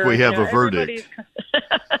feel better. I think we have a verdict.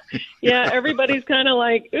 Everybody's kind of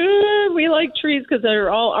like, we like trees because they're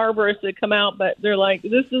all arborists that come out, but they're like,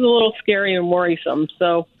 this is a little scary and worrisome.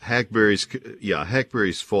 So hackberries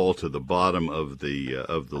fall to the bottom of the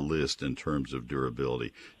list in terms of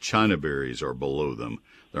durability. China berries are below them.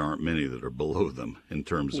 There aren't many that are below them in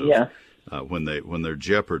terms of when they're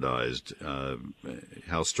jeopardized.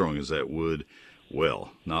 How strong is that wood?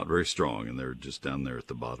 Well, not very strong, and they're just down there at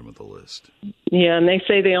the bottom of the list. Yeah, and they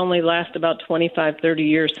say they only last about 25, 30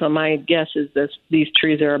 years, so my guess is these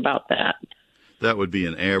trees are about that. That would be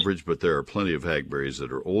an average, but there are plenty of hackberries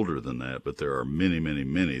that are older than that, but there are many, many,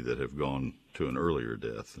 many that have gone to an earlier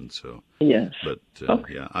death, and so. Yes. But,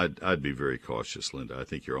 I'd be very cautious, Linda. I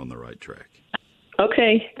think you're on the right track.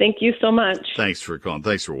 Okay, thank you so much. Thanks for calling.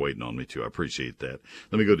 Thanks for waiting on me, too. I appreciate that.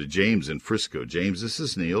 Let me go to James in Frisco. James, this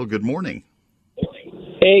is Neil. Good morning.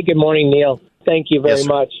 Hey, good morning, Neil. Thank you very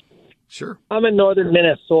much. Sure. I'm a northern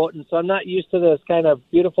Minnesotan, so I'm not used to this kind of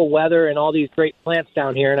beautiful weather and all these great plants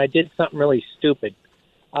down here, and I did something really stupid.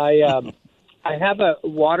 I have a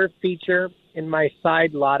water feature in my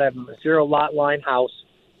side lot of a 0-lot line house,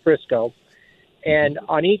 Frisco, and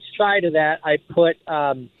on each side of that I put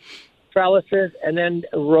trellises and then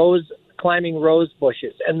climbing rose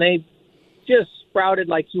bushes, and they just sprouted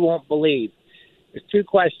like you won't believe. There's two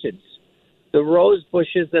questions. The rose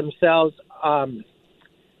bushes themselves,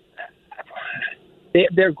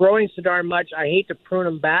 they're growing so darn much. I hate to prune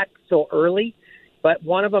them back so early, but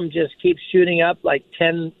one of them just keeps shooting up like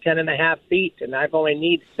 10 and a half feet, and I've only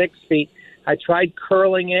need 6 feet. I tried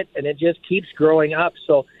curling it, and it just keeps growing up.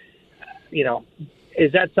 So,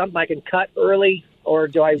 is that something I can cut early, or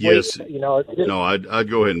do I wait? No, I'd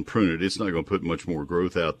go ahead and prune it. It's not going to put much more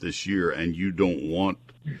growth out this year, and you don't want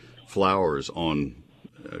flowers on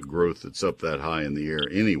growth that's up that high in the air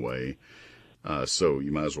anyway. So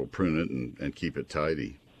you might as well prune it and keep it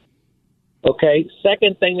tidy. Okay.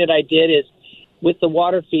 Second thing that I did is with the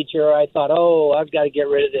water feature, I thought, I've got to get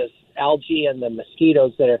rid of this algae and the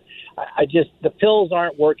mosquitoes that are, the pills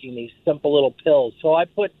aren't working, these simple little pills. So I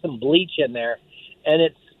put some bleach in there, and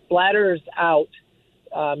it splatters out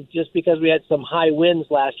just because we had some high winds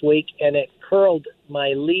last week, and it curled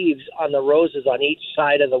my leaves on the roses on each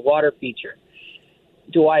side of the water feature.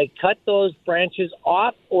 Do I cut those branches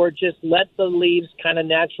off or just let the leaves kind of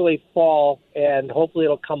naturally fall and hopefully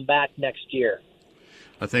it'll come back next year?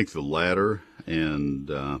 I think the latter, and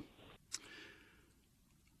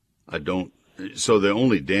so the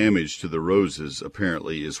only damage to the roses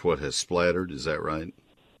apparently is what has splattered. Is that right?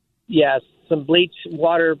 Yes, some bleach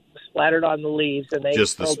water splattered on the leaves, and they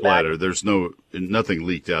just the splatter. Back. There's nothing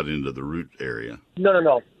leaked out into the root area.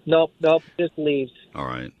 Nope, just leaves. All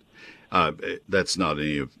right. That's not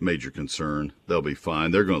any major concern. They'll be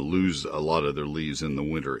fine. They're going to lose a lot of their leaves in the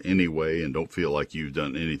winter anyway, and don't feel like you've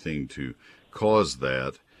done anything to cause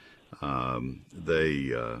that.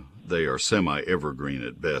 They are semi-evergreen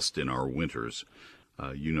at best in our winters.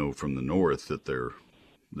 From the north that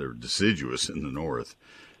they're deciduous in the north,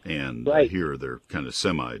 and right. Here they're kind of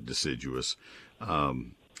semi-deciduous.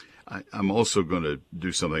 I'm also going to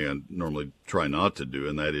do something I normally try not to do,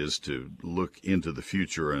 and that is to look into the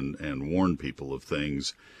future and warn people of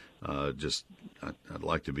things. I'd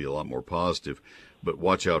like to be a lot more positive, but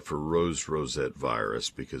watch out for rosette virus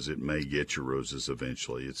because it may get your roses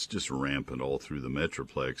eventually. It's just rampant all through the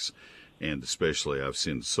Metroplex, and especially I've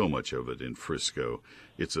seen so much of it in Frisco.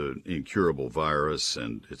 It's an incurable virus,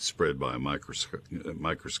 and it's spread by a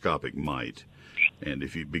microscopic mite. And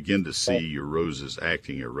if you begin to see your roses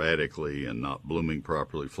acting erratically and not blooming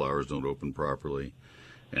properly, flowers don't open properly,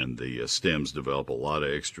 and the stems develop a lot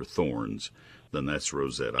of extra thorns, then that's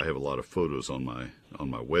rosette. I have a lot of photos on my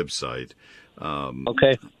website.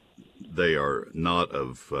 Okay. They are not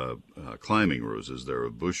of climbing roses; they're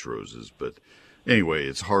of bush roses. But anyway,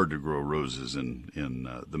 it's hard to grow roses in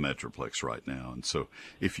the Metroplex right now, and so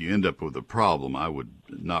if you end up with a problem, I would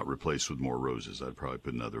not replace with more roses. I'd probably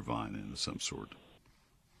put another vine in of some sort.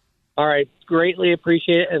 All right. Greatly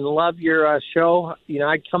appreciate it and love your show.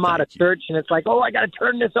 I'd come out of church and it's like, I got to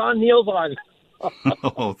turn this on. Neil's on.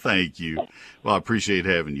 Oh, thank you. Well, I appreciate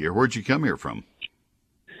having you here. Where'd you come here from?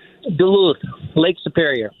 Duluth, Lake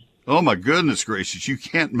Superior. Oh, my goodness gracious. You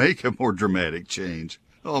can't make a more dramatic change.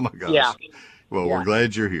 Oh, my gosh. Yeah. Well, We're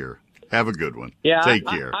glad you're here. Have a good one. Yeah, Take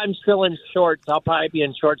care. I'm still in shorts. I'll probably be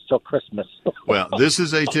in shorts till Christmas. Well, this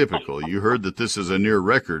is atypical. You heard that this is a near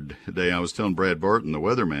record day. I was telling Brad Barton, the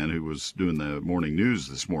weatherman who was doing the morning news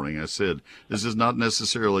this morning, I said, this is not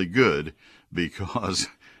necessarily good because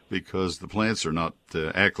the plants are not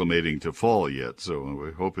acclimating to fall yet. So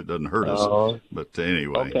we hope it doesn't hurt us. But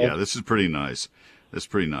anyway, okay. Yeah, this is pretty nice. It's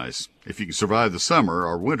pretty nice. If you can survive the summer,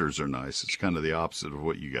 our winters are nice. It's kind of the opposite of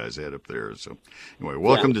what you guys had up there. So anyway,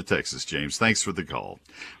 welcome to Texas, James. Thanks for the call.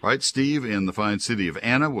 All right, Steve in the fine city of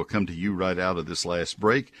Anna will come to you right out of this last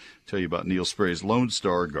break. Tell you about Neil Sperry's Lone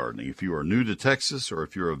Star Gardening. If you are new to Texas or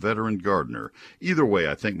if you're a veteran gardener, either way,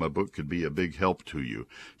 I think my book could be a big help to you.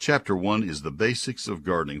 Chapter 1 is the basics of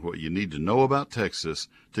gardening, what you need to know about Texas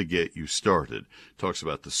to get you started. It talks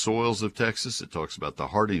about the soils of Texas. It talks about the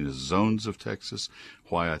hardiness zones of Texas,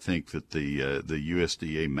 why I think that the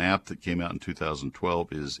USDA map that came out in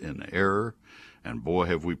 2012 is in error. And boy,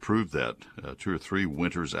 have we proved that 2 or 3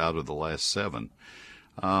 winters out of the last 7.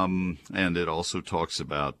 And it also talks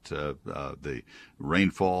about the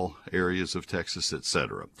rainfall areas of Texas,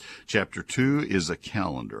 etc. Chapter 2 is a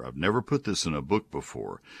calendar. I've never put this in a book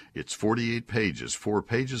before. It's 48 pages, 4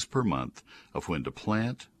 pages per month, of when to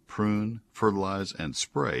plant, prune, fertilize, and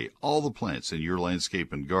spray all the plants in your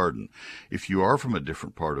landscape and garden. If you are from a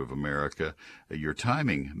different part of America, your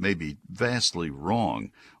timing may be vastly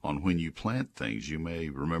wrong on when you plant things. You may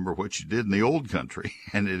remember what you did in the old country,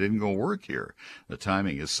 and it isn't going to work here. The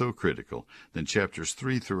timing is so critical. Then chapters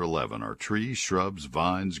 3 through 11 are trees, shrubs,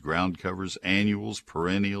 vines, ground covers, annuals,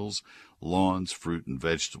 perennials, lawns, fruit, and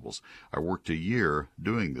vegetables. I worked a year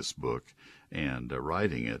doing this book and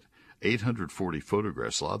writing it. 840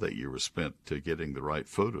 photographs. A lot of that year was spent getting the right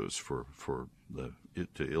photos to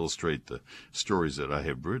illustrate the stories that I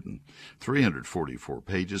have written. 344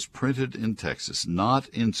 pages printed in Texas, not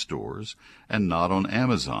in stores and not on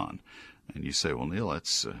Amazon. And you say, well, Neil,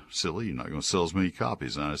 that's silly. You're not going to sell as many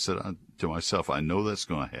copies. And I said to myself, I know that's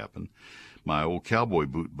going to happen. My old cowboy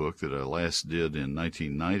boot book that I last did in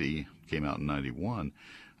 1990, came out in 91,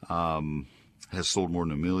 has sold more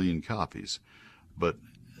than 1 million copies. But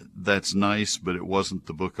that's nice, but it wasn't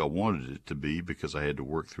the book I wanted it to be because I had to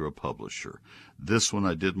work through a publisher. This one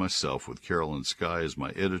I did myself with Carolyn Skye as my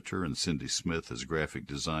editor and Cindy Smith as graphic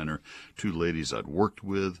designer, 2 ladies I'd worked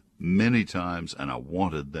with many times, and I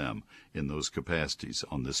wanted them in those capacities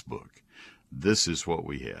on this book. This is what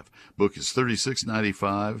we have. Book is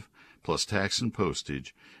 $36.95 plus tax and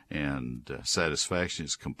postage, and satisfaction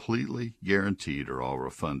is completely guaranteed, or I'll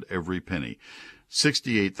refund every penny.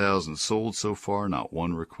 68,000 sold so far, not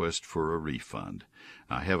one request for a refund.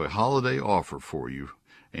 I have a holiday offer for you,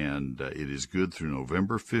 and it is good through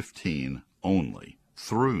November 15 only.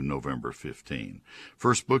 Through November 15.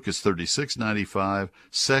 First book is $36.95.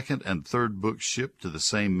 Second and third book shipped to the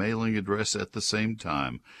same mailing address at the same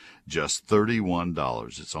time. Just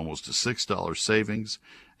 $31. It's almost a $6 savings,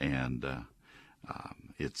 and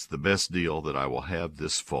it's the best deal that I will have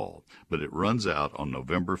this fall. But it runs out on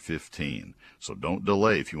November 15. So don't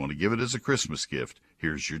delay. If you want to give it as a Christmas gift,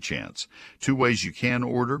 here's your chance. 2 ways you can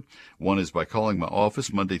order. One is by calling my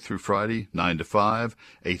office Monday through Friday, 9 to 5,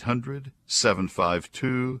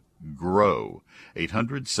 800-752-GROW,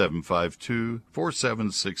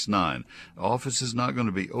 800-752-4769. The office is not going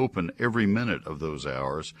to be open every minute of those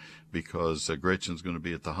hours because Gretchen's going to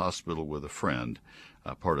be at the hospital with a friend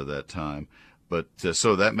part of that time. But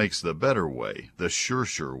so that makes the better way, the sure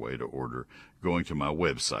way to order, going to my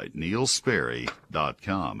website,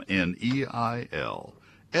 neilsperry.com,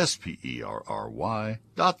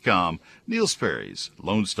 NeilSperry.com, Neil Sperry's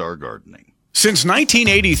Lone Star Gardening. Since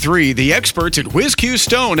 1983, the experts at WizQ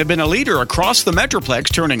Stone have been a leader across the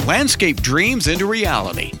Metroplex, turning landscape dreams into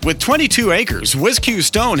reality. With 22 acres, WizQ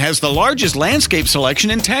Stone has the largest landscape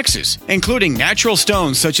selection in Texas, including natural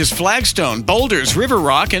stones such as flagstone, boulders, river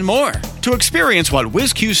rock, and more. To experience what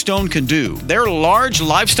WizQ Stone can do, their large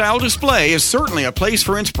lifestyle display is certainly a place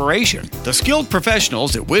for inspiration. The skilled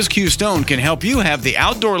professionals at WizQ Stone can help you have the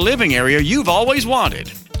outdoor living area you've always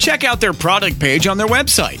wanted. Check out their product page on their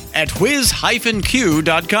website at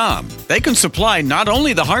whiz-q.com. They can supply not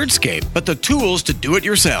only the hardscape, but the tools to do it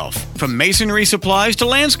yourself. From masonry supplies to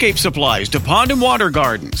landscape supplies to pond and water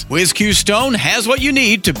gardens, WizQ Stone has what you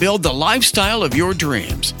need to build the lifestyle of your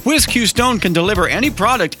dreams. WizQ Stone can deliver any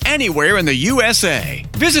product anywhere in the USA.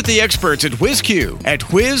 Visit the experts at WizQ at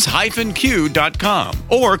whiz-q.com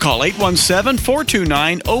or call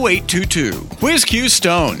 817-429-0822. WizQ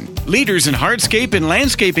Stone, leaders in hardscape and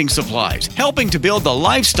landscaping supplies, helping to build the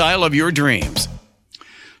lifestyle of your dreams.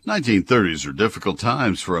 1930s are difficult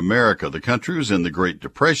times for America. The country was in the Great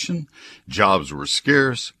Depression. Jobs were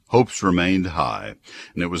scarce. Hopes remained high.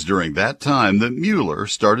 And it was during that time that Mueller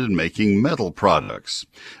started making metal products.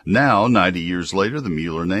 Now, 90 years later, the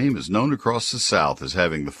Mueller name is known across the South as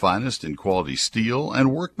having the finest in quality steel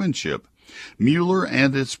and workmanship. Mueller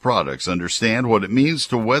and its products understand what it means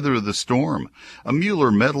to weather the storm. A Mueller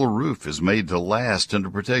metal roof is made to last and to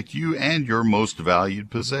protect you and your most valued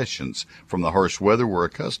possessions from the harsh weather we're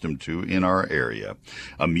accustomed to in our area.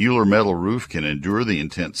 A Mueller metal roof can endure the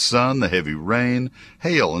intense sun, the heavy rain,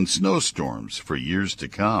 hail, and snowstorms for years to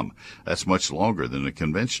come. That's much longer than a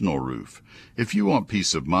conventional roof. If you want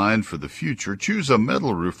peace of mind for the future, choose a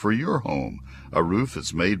metal roof for your home, a roof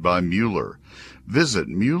that's made by Mueller. Visit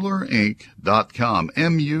MuellerInc.com,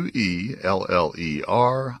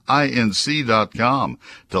 MuellerInc.com,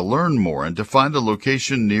 to learn more and to find a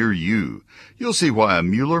location near you. You'll see why a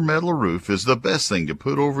Mueller metal roof is the best thing to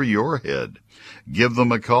put over your head. Give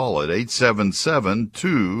them a call at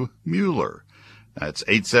 877-2-MUELLER. That's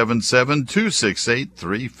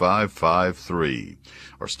 877-268-3553.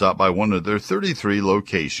 Or stop by one of their 33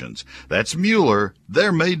 locations. That's Mueller.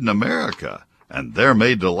 They're made in America. And they're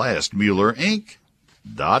made to last.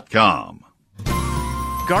 MuellerInc.com.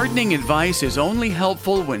 Gardening advice is only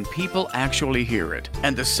helpful when people actually hear it.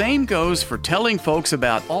 And the same goes for telling folks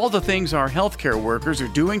about all the things our healthcare workers are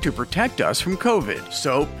doing to protect us from COVID.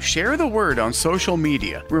 So share the word on social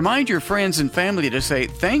media. Remind your friends and family to say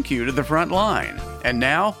thank you to the front line. And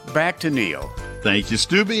now, back to Neil. Thank you,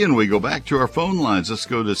 Stubby, and we go back to our phone lines. Let's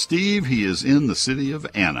go to Steve. He is in the city of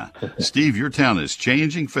Anna. Steve, your town is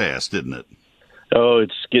changing fast, isn't it? Oh,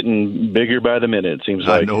 it's getting bigger by the minute, it seems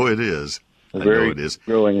like. I know it is.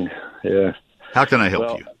 Growing, yeah. How can I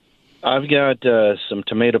help you? I've got some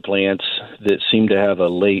tomato plants that seem to have a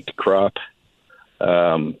late crop.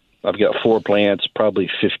 I've got 4 plants,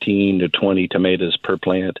 probably 15 to 20 tomatoes per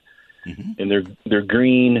plant. Mm-hmm. And they're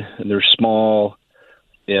green and they're small.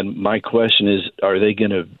 And my question is, are they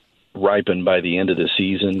going to ripen by the end of the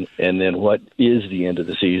season? And then what is the end of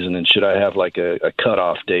the season? And should I have like a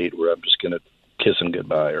cutoff date where I'm just going to kiss them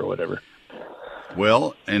goodbye or whatever?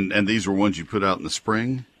 Well, and these were ones you put out in the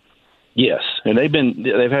spring? Yes, and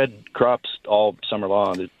they've had crops all summer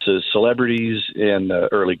long. It's celebrities and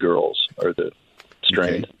early girls are the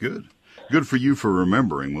strains. Okay, good for you for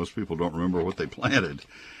remembering. Most people don't remember what they planted,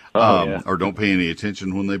 or don't pay any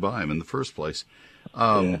attention when they buy them in the first place.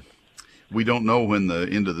 We don't know when the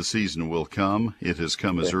end of the season will come. It has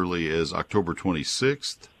come as early as October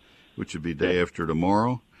 26th, which would be day after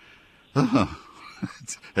tomorrow.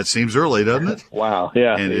 That seems early, doesn't it? Wow.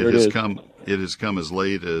 Yeah. And it has come as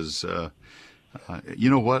late as, you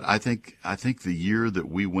know what? I think the year that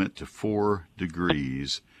we went to 4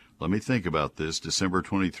 degrees, let me think about this, December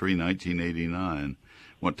 23, 1989,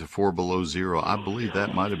 went to 4 below zero. I believe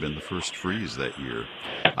that might have been the first freeze that year.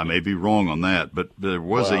 I may be wrong on that, but there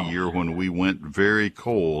was a year when we went very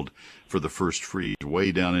cold for the first freeze,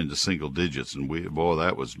 way down into single digits, and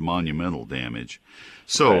that was monumental damage.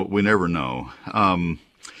 So we never know.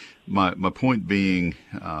 My point being,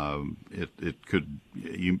 it could,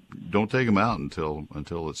 you don't take them out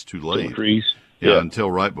until it's too late. Freeze. Yeah,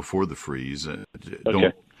 until right before the freeze.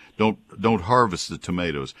 Don't harvest the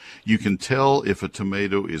tomatoes. You can tell if a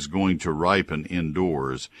tomato is going to ripen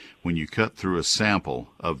indoors when you cut through a sample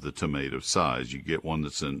of the tomato size. You get one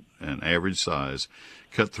that's an average size,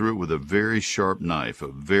 cut through it with a very sharp knife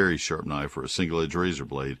or a single-edged razor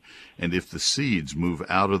blade, and if the seeds move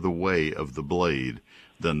out of the way of the blade,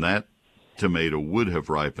 then that tomato would have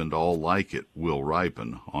ripened, all like it will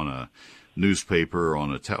ripen on a newspaper,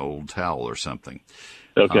 on a old towel or something.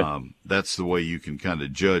 Okay. That's the way you can kind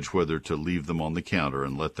of judge whether to leave them on the counter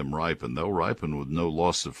and let them ripen. They'll ripen with no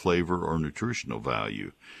loss of flavor or nutritional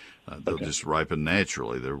value. They'll just ripen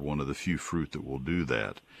naturally. They're one of the few fruit that will do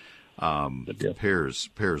that. Pears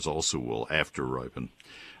also will after ripen.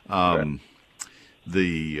 The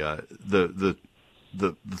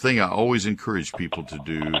thing I always encourage people to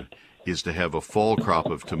do is to have a fall crop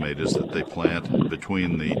of tomatoes that they plant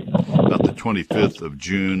between about the 25th of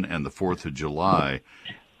June and the 4th of July.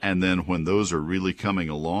 And then when those are really coming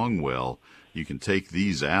along well, you can take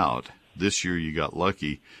these out. This year you got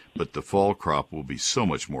lucky, but the fall crop will be so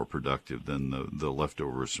much more productive than the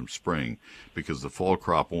leftovers from spring, because the fall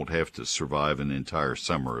crop won't have to survive an entire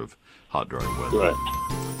summer of hot, dry weather.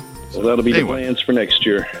 Right. So that'll be the plans for next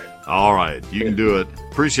year. All right. You can do it.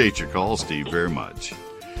 Appreciate your call, Steve, very much.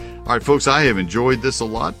 All right, folks, I have enjoyed this a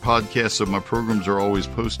lot. Podcasts of my programs are always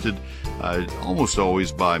posted almost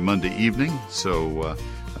always by Monday evening, so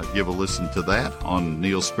give a listen to that on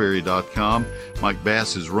neilsperry.com. Mike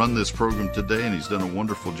Bass has run this program today, and he's done a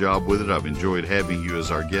wonderful job with it. I've enjoyed having you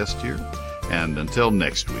as our guest here. And until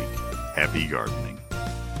next week, happy gardening.